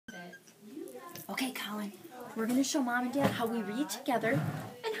Okay, Colin, we're going to show Mom and Dad how we read together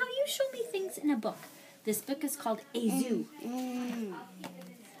and how you show me things in a book. This book is called A Zoo.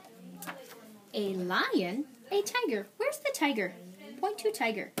 A lion, a tiger. Where's the tiger? Point to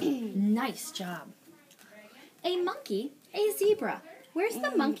tiger. Nice job. A monkey, a zebra. Where's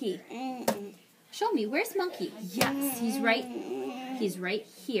the monkey? Show me, where's monkey? Yes, he's right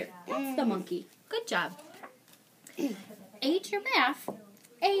here. That's the monkey. Good job. A giraffe,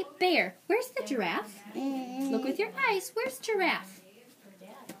 a bear. Where's the giraffe? Look with your eyes. Where's giraffe?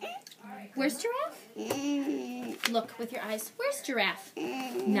 Where's giraffe? Look with your eyes. Where's giraffe?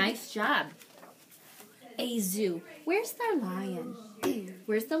 Nice job. A zoo. Where's the lion?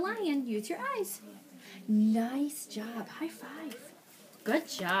 Where's the lion? Use your eyes. Nice job. High five. Good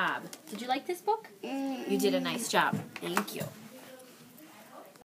job. Did you like this book? You did a nice job. Thank you.